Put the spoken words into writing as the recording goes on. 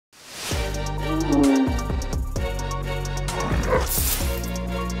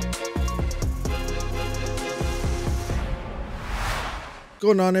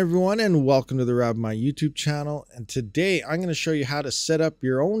What's going on, everyone, and welcome to the RabidMining YouTube channel. And today I'm going to show you how to set up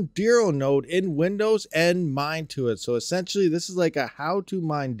your own Dero node in Windows and mine to it. So essentially this is like a how to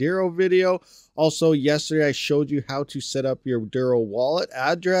mine Dero video. Also, yesterday I showed you how to set up your Dero wallet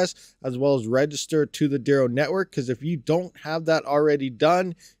address as well as register to the Dero network, because if you don't have that already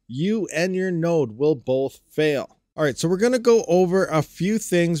done, you and your node will both fail. All right, so we're going to go over a few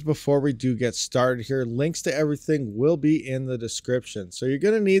things before we do get started here. Links to everything will be in the description. So you're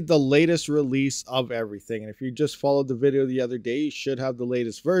going to need the latest release of everything. And if you just followed the video the other day, you should have the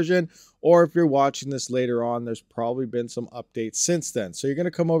latest version. Or if you're watching this later on, there's probably been some updates since then. So you're going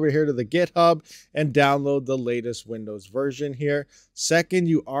to come over here to the GitHub and download the latest Windows version here. Second,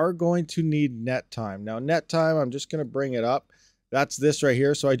 you are going to need NetTime. Now, NetTime, I'm just going to bring it up. That's this right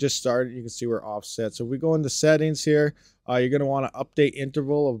here. So I just started. You can see we're offset. So if we go into settings here, you're going to want to update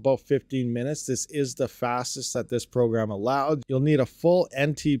interval of about 15 minutes. This is the fastest that this program allowed. You'll need a full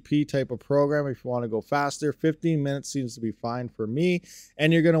NTP type of program if you want to go faster. 15 minutes seems to be fine for me.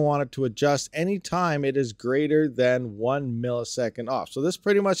 And you're going to want it to adjust anytime it is greater than 1 millisecond off. So this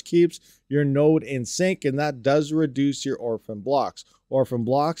pretty much keeps your node in sync, and that does reduce your orphan blocks. Orphan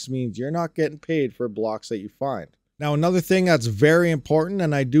blocks means you're not getting paid for blocks that you find. Now, another thing that's very important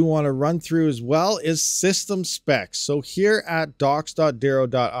and I do want to run through as well is system specs. So here at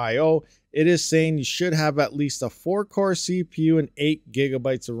docs.dero.io, it is saying you should have at least a 4-core CPU and 8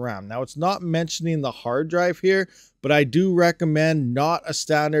 gigabytes of RAM. Now, it's not mentioning the hard drive here, but I do recommend not a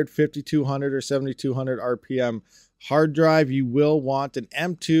standard 5200 or 7200 RPM hard drive. You will want an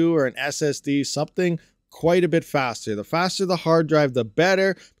M2 or an SSD, something quite a bit faster. The faster the hard drive, the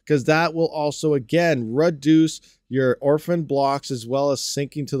better, because that will also, again, reduce your orphan blocks as well as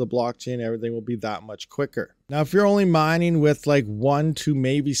syncing to the blockchain. Everything will be that much quicker. Now, if you're only mining with like 1 to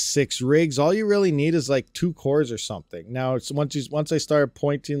maybe 6 rigs, all you really need is like 2 cores or something. Now, it's once I started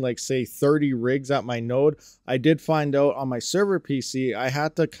pointing like say 30 rigs at my node, I did find out on my server PC, I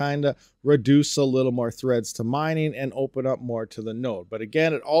had to kind of reduce a little more threads to mining and open up more to the node. But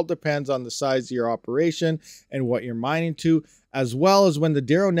again, it all depends on the size of your operation and what you're mining to, as well as when the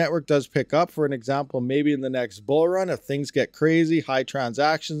Dero network does pick up. For an example, maybe in the next bull run, if things get crazy, high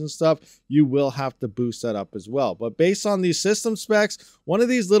transactions and stuff, you will have to boost that up as well. But based on these system specs, one of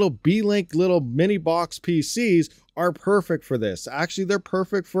these little B-Link little mini box PCs are perfect for this. Actually, they're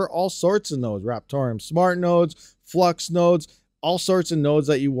perfect for all sorts of nodes, Raptorium Smart nodes, FLUX nodes, all sorts of nodes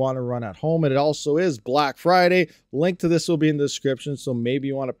that you want to run at home. And it also is Black Friday. Link to this will be in the description. So maybe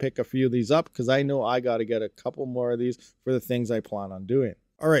you want to pick a few of these up, because I know I got to get a couple more of these for the things I plan on doing.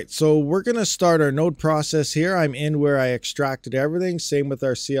 All right, so we're going to start our node process here. I'm in where I extracted everything. Same with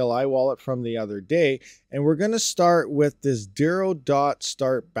our CLI wallet from the other day. And we're going to start with this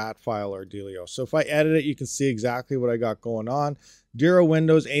Dero.start bat file or dealio. So if I edit it, you can see exactly what I got going on. Dero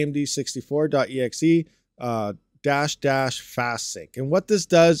Windows AMD 64.exe fast sync. And what this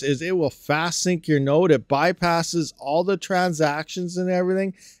does is it will fast sync your node. It bypasses all the transactions and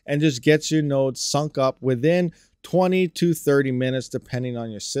everything and just gets your node sunk up within 20 to 30 minutes, depending on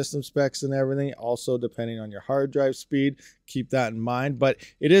your system specs and everything. Also, depending on your hard drive speed, keep that in mind. But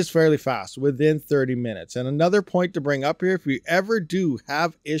it is fairly fast, within 30 minutes. And another point to bring up here, if you ever do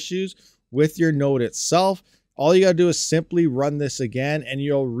have issues with your node itself, all you got to do is simply run this again and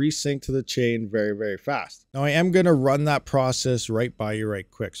you'll resync to the chain very, very fast. Now, I am going to run that process right by you right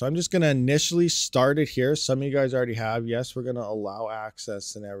quick. So I'm just going to initially start it here. Some of you guys already have. Yes, we're going to allow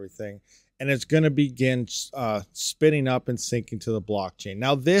access and everything. And it's going to begin spinning up and syncing to the blockchain.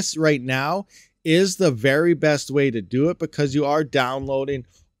 Now, this right now is the very best way to do it, because you are downloading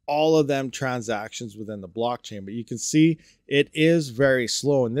all of them transactions within the blockchain. But you can see it is very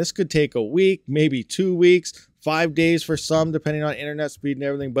slow. And this could take a week, maybe 2 weeks, 5 days for some, depending on internet speed and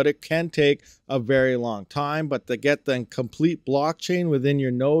everything. But it can take a very long time. But to get the complete blockchain within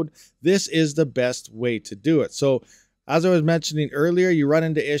your node, this is the best way to do it. So as I was mentioning earlier, you run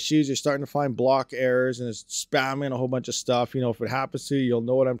into issues. You're starting to find block errors and it's spamming a whole bunch of stuff. You know, if it happens to you, you'll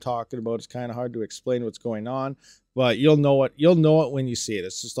know what I'm talking about. It's kind of hard to explain what's going on, but you'll know it. You'll know it when you see it.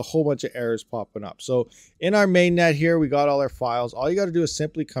 It's just a whole bunch of errors popping up. So in our mainnet here, we got all our files. All you got to do is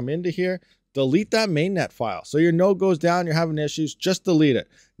simply come into here, delete that mainnet file. So your node goes down, you're having issues, just delete it.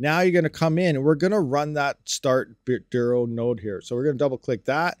 Now you're going to come in and we're going to run that start Dero node here. So we're going to double click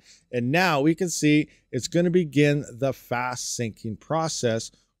that. And now we can see it's going to begin the fast syncing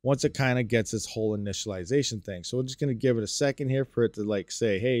process once it kind of gets its whole initialization thing. So we're just going to give it a second here for it to like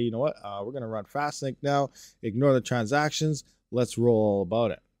say, hey, you know what? We're going to run fast sync now. Ignore the transactions. Let's roll all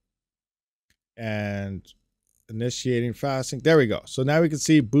about it. And initiating fasting. There we go. So now we can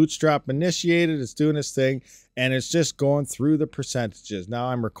see Bootstrap initiated. It's doing its thing, and it's just going through the percentages. Now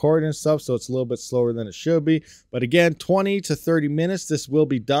I'm recording stuff, so it's a little bit slower than it should be. But again, 20 to 30 minutes, this will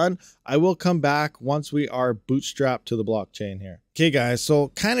be done. I will come back once we are bootstrapped to the blockchain here. Okay, guys, so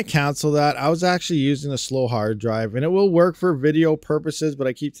kind of cancel that. I was actually using a slow hard drive, and it will work for video purposes, but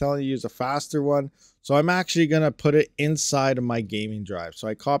I keep telling you use a faster one. So I'm actually going to put it inside of my gaming drive. So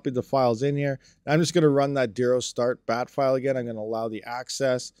I copied the files in here. I'm just going to run that Dero start bat file again. I'm going to allow the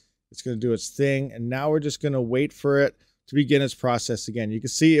access. It's going to do its thing. And now we're just going to wait for it to begin its process again. You can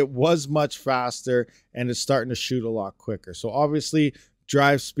see it was much faster and it's starting to shoot a lot quicker. So obviously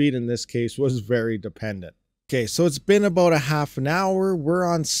drive speed in this case was very dependent. Okay, so it's been about a half an hour. We're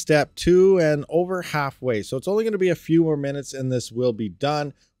on step 2 and over halfway. So it's only going to be a few more minutes and this will be done.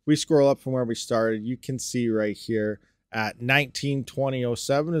 If we scroll up from where we started, you can see right here at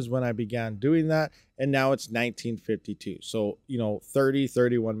 19:20:07 is when I began doing that. And now it's 19:52. So,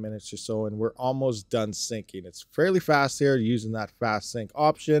 31 minutes or so, and we're almost done syncing. It's fairly fast here using that fast sync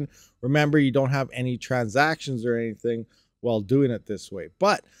option. Remember, you don't have any transactions or anything while doing it this way.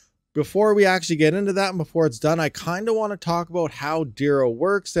 But before we actually get into that and before it's done, I kind of want to talk about how Dero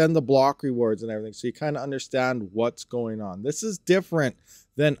works and the block rewards and everything, so you kind of understand what's going on. This is different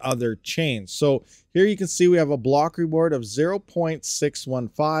than other chains. So here you can see we have a block reward of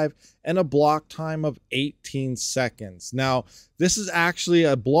 0.615 and a block time of 18 seconds. Now, this is actually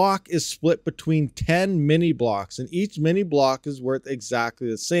a block is split between 10 mini blocks, and each mini block is worth exactly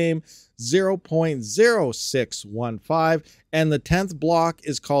the same, 0.0615. And the 10th block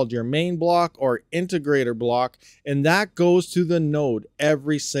is called your main block or integrator block, and that goes to the node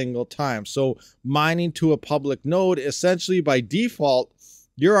every single time. So mining to a public node, essentially by default,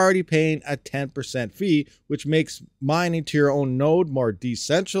 you're already paying a 10% fee, which makes mining to your own node more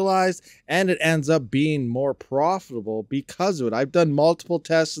decentralized, and it ends up being more profitable because of it. I've done multiple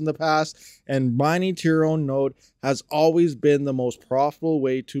tests in the past, and mining to your own node has always been the most profitable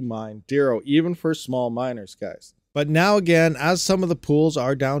way to mine Dero, even for small miners, guys. But now again, as some of the pools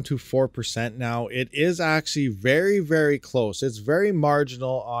are down to 4% now, it is actually very, very close. It's very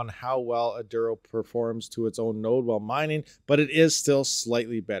marginal on how well a Dero performs to its own node while mining, but it is still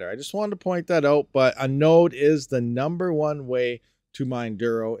slightly better. I just wanted to point that out, but a node is the #1 way to mine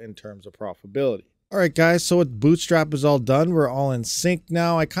Dero in terms of profitability. All right, guys, so with Bootstrap is all done, we're all in sync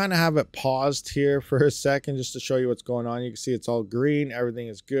now. I kind of have it paused here for a second just to show you what's going on. You can see it's all green. Everything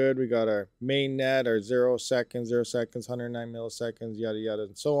is good. We got our main net, our 0 seconds, 109 milliseconds, yada, yada,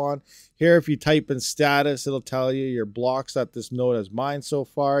 and so on. Here, if you type in status, it'll tell you your blocks that this node has mined so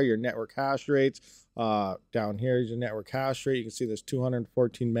far, your network hash rates. Down here is your network hash rate. You can see there's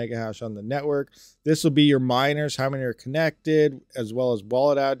 214 mega hash on the network. This will be your miners, how many are connected, as well as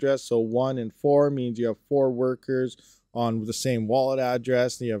wallet address. So 1 and 4 means you have 4 workers on the same wallet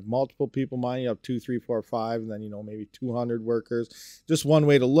address, and you have multiple people mining. You have 2, 3, 4, 5, and then maybe 200 workers. Just one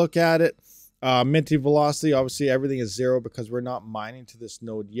way to look at it. Minting velocity, obviously everything is 0 because we're not mining to this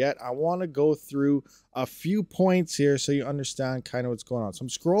node yet. I want to go through a few points here so you understand kind of what's going on. So I'm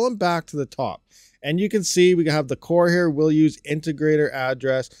scrolling back to the top, and you can see we have the core here. We'll use integrator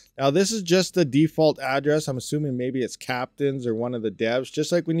address. Now this is just the default address. I'm assuming maybe it's Captain's or one of the devs.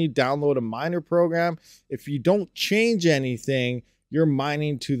 Just like when you download a miner program, if you don't change anything, you're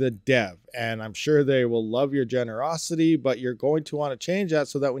mining to the dev, and I'm sure they will love your generosity, but you're going to want to change that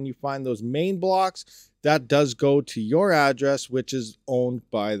so that when you find those main blocks, that does go to your address, which is owned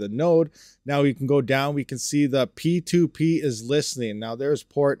by the node. Now we can go down, we can see the P2P is listening. Now there's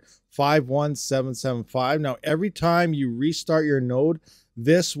port 51775. Now every time you restart your node,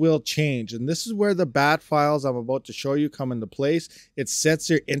 this will change, and this is where the bat files I'm about to show you come into place. It sets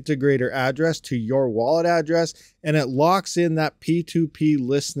your integrator address to your wallet address, and it locks in that P2P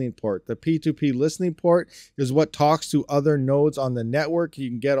listening port. The P2P listening port is what talks to other nodes on the network. You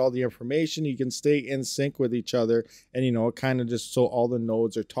can get all the information, you can stay in sync with each other, and it kind of just so all the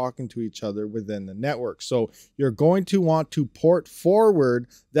nodes are talking to each other within the network. So you're going to want to port forward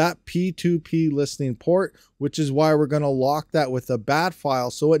that P2P listening port, which is why we're going to lock that with a bat file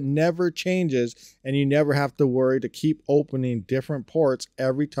so it never changes, and you never have to worry to keep opening different ports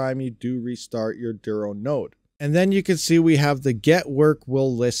every time you do restart your Dero node. And then you can see we have the get work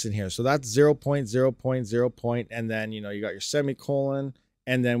will listen here. So that's 0.0.0. And then, you got your semicolon,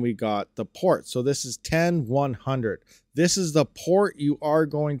 and then we got the port. So this is 10100. This is the port you are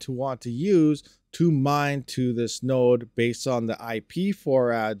going to want to use to mine to this node based on the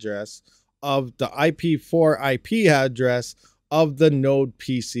IP4 address of the IP4 IP address of the node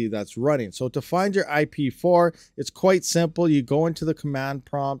PC that's running. So to find your IP4, it's quite simple. You go into the command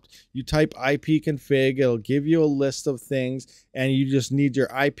prompt, you type ipconfig, it'll give you a list of things, and you just need your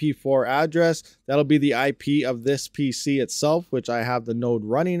IP4 address. That'll be the IP of this PC itself, which I have the node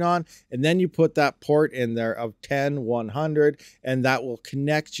running on, and then you put that port in there of 10/100, and that will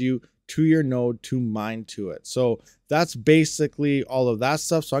connect you to your node to mine to it. So that's basically all of that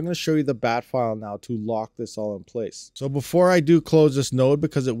stuff. So I'm going to show you the bat file now to lock this all in place. So before I do close this node,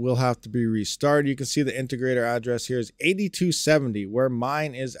 because it will have to be restarted, you can see the integrator address here is 8270, where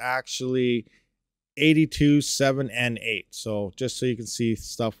mine is actually 82, 7, and 8. So just so you can see,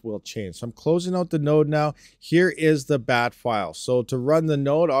 stuff will change. So I'm closing out the node now. Here is the bat file. So to run the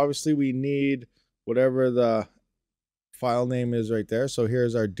node, obviously we need whatever the file name is right there. So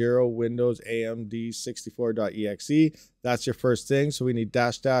here's our Dero Windows AMD64.exe. That's your first thing. So we need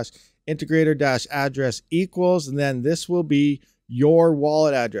 -- address equals, and then this will be your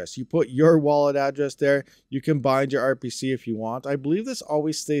wallet address. You put your wallet address there. You can bind your RPC if you want. I believe this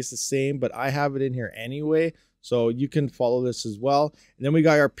always stays the same, but I have it in here anyway, so you can follow this as well. And then we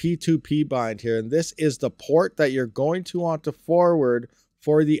got our P2P bind here, and this is the port that you're going to want to forward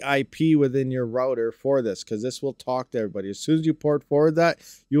for the IP within your router for this, because this will talk to everybody. As soon as you port forward that,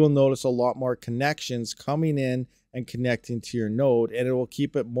 you will notice a lot more connections coming in and connecting to your node, and it will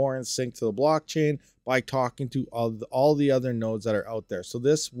keep it more in sync to the blockchain by talking to all the other nodes that are out there. So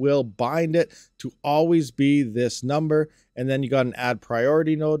this will bind it to always be this number. And then you got an add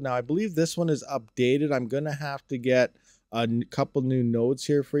priority node. Now I believe this one is updated. I'm gonna have to get a couple new nodes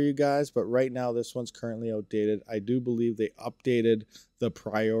here for you guys, but right now this one's currently outdated. I do believe they updated the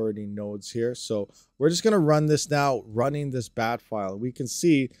priority nodes here. So we're just going to run this now, running this bat file. We can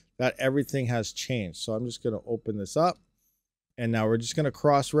see that everything has changed. So I'm just going to open this up, and now we're just going to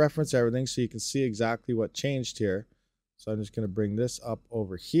cross-reference everything so you can see exactly what changed here. So I'm just going to bring this up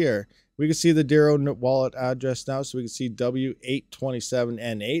over here. We can see the Dero wallet address now. So we can see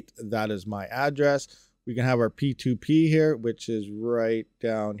W827N8. That is my address. We can have our P2P here, which is right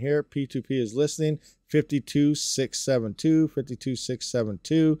down here. P2P is listening, 52672,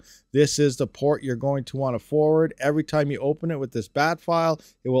 52672. This is the port you're going to want to forward. Every time you open it with this bat file,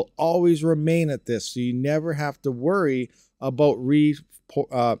 it will always remain at this. So you never have to worry about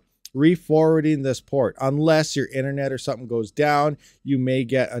re-forwarding this port. Unless your internet or something goes down, you may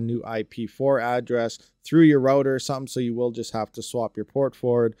get a new IP4 address through your router or something, so you will just have to swap your port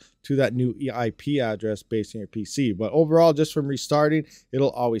forward to that new IP address based on your PC. But overall, just from restarting,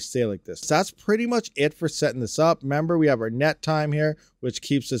 it'll always stay like this. So that's pretty much it for setting this up. Remember, we have our net time here, which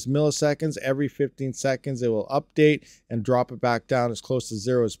keeps us milliseconds. Every 15 seconds, it will update and drop it back down as close to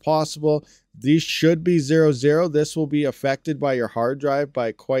 0 as possible. These should be 00. This will be affected by your hard drive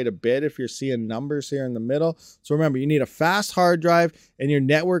by quite a bit if you're seeing numbers here in the middle. So remember, you need a fast hard drive and your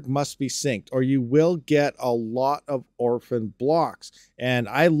network must be synced, or you will get a lot of orphan blocks. And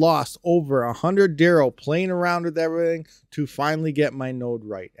I lost over 100 Dero playing around with everything to finally get my node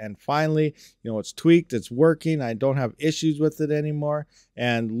right. And finally, you know, it's tweaked, it's working. I don't have issues with it anymore.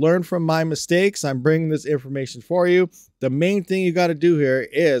 And learn from my mistakes. I'm bringing this information for you. The main thing you got to do here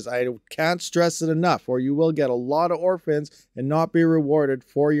is, I can't stress it enough, or you will get a lot of orphans and not be rewarded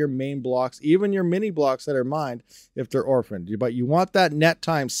for your main blocks, even your mini blocks that are mined if they're orphaned. But you want that net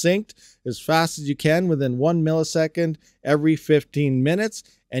time synced as fast as you can within 1 millisecond every 15 minutes.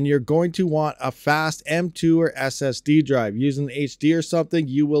 And you're going to want a fast M2 or SSD drive. Using HD or something,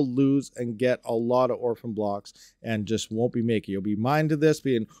 you will lose and get a lot of orphan blocks and just won't be making. You'll be mined to this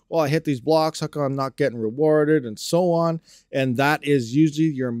being, well, I hit these blocks, how come I'm not getting rewarded, and so on. And that is usually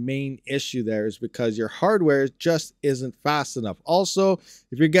your main issue there, is because your hardware just isn't fast enough. Also,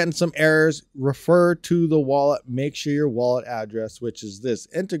 if you're getting some errors, refer to the wallet. Make sure your wallet address, which is this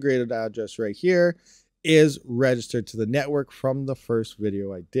integrated address right here, is registered to the network from the first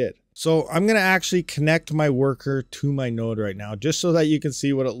video I did. So I'm going to actually connect my worker to my node right now, just so that you can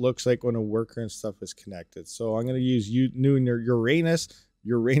see what it looks like when a worker and stuff is connected. So I'm going to use new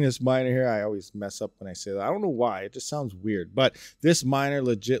Uranus miner here. I always mess up when I say that. I don't know why. It just sounds weird. But this miner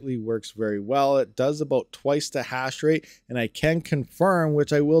legitimately works very well. It does about twice the hash rate. And I can confirm,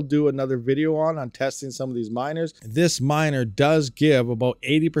 which I will do another video on testing some of these miners. This miner does give about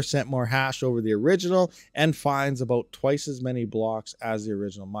 80% more hash over the original and finds about twice as many blocks as the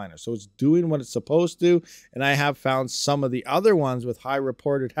original miner. So it's doing what it's supposed to. And I have found some of the other ones with high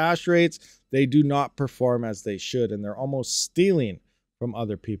reported hash rates, they do not perform as they should. And they're almost stealing from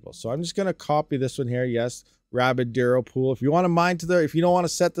other people. So I'm just going to copy this one here. Yes, Rabid Dero pool. If you want to mine to if you don't want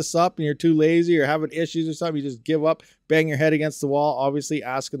to set this up and you're too lazy or having issues or something, you just give up, bang your head against the wall. Obviously,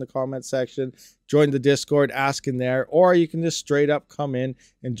 ask in the comment section, join the Discord, ask in there, or you can just straight up come in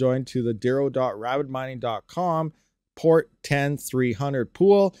and join to the dero.rabidmining.com port 10300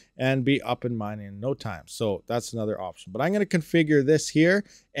 pool and be up and mining in no time. So that's another option. But I'm going to configure this here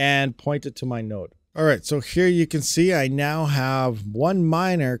and point it to my node. All right, so here you can see I now have one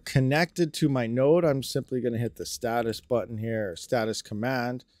miner connected to my node. I'm simply going to hit the status button here, or status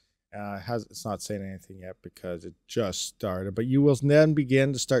command. It's not saying anything yet because it just started, but you will then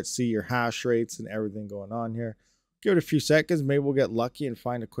begin to see your hash rates and everything going on here. Give it a few seconds. Maybe we'll get lucky and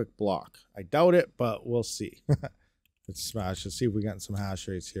find a quick block. I doubt it, but we'll see. Let's smash. Let's see if we got some hash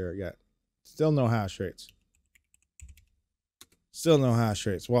rates here yet. Still no hash rates. Still no hash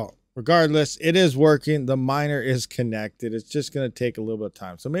rates. Well, regardless, it is working. The miner is connected. It's just going to take a little bit of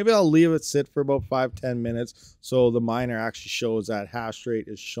time. So maybe I'll leave it sit for about 5-10 minutes so the miner actually shows that hash rate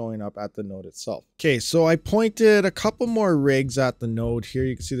is showing up at the node itself. Okay, so I pointed a couple more rigs at the node here.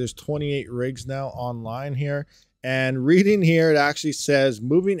 You can see there's 28 rigs now online here. And reading here, it actually says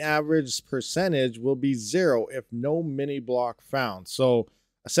moving average percentage will be 0 if no mini block found. So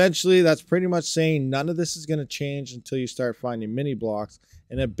essentially, that's pretty much saying none of this is going to change until you start finding mini blocks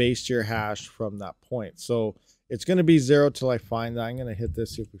and then base your hash from that point. So it's going to be 0 till I find that. I'm going to hit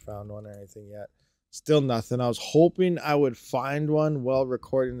this, see if we found one or anything yet. Still nothing. I was hoping I would find one while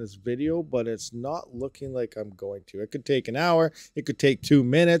recording this video, but it's not looking like I'm going to. It could take an hour. It could take 2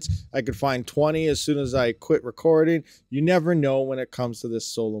 minutes. I could find 20 as soon as I quit recording. You never know when it comes to this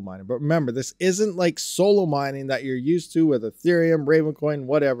solo mining. But remember, this isn't like solo mining that you're used to with Ethereum, Ravencoin,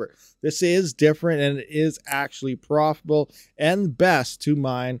 whatever. This is different, and it is actually profitable and best to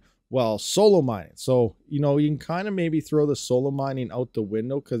mine, well, solo mining. So, you know, you can kind of maybe throw the solo mining out the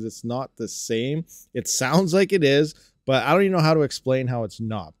window because it's not the same. It sounds like it is, but I don't even know how to explain how it's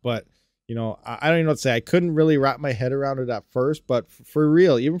not. But, you know, I don't even know what to say. I couldn't really wrap my head around it at first, but for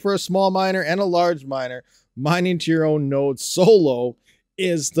real, even for a small miner and a large miner, mining to your own node solo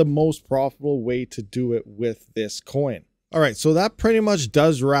is the most profitable way to do it with this coin. All right, so that pretty much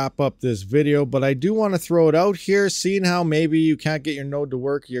does wrap up this video, but I do want to throw it out here, seeing how maybe you can't get your node to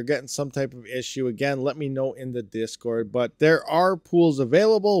work, you're getting some type of issue. Again, let me know in the Discord, but there are pools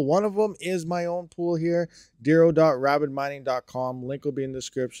available. One of them is my own pool here, dero.rabidmining.com. Link will be in the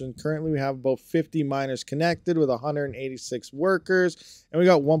description. Currently, we have about 50 miners connected with 186 workers, and we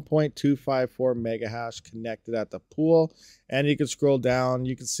got 1.254 mega hash connected at the pool. And you can scroll down,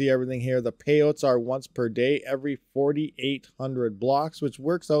 you can see everything here. The payouts are once per day, every 4,800 blocks, which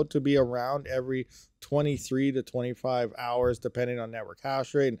works out to be around every 23 to 25 hours, depending on network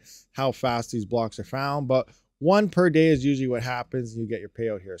hash rate and how fast these blocks are found. But one per day is usually what happens, and you get your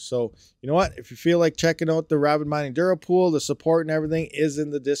payout here. So, you know what? If you feel like checking out the Rabid Mining Dero pool, the support and everything is in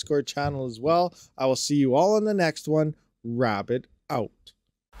the Discord channel as well. I will see you all in the next one. Rabid out.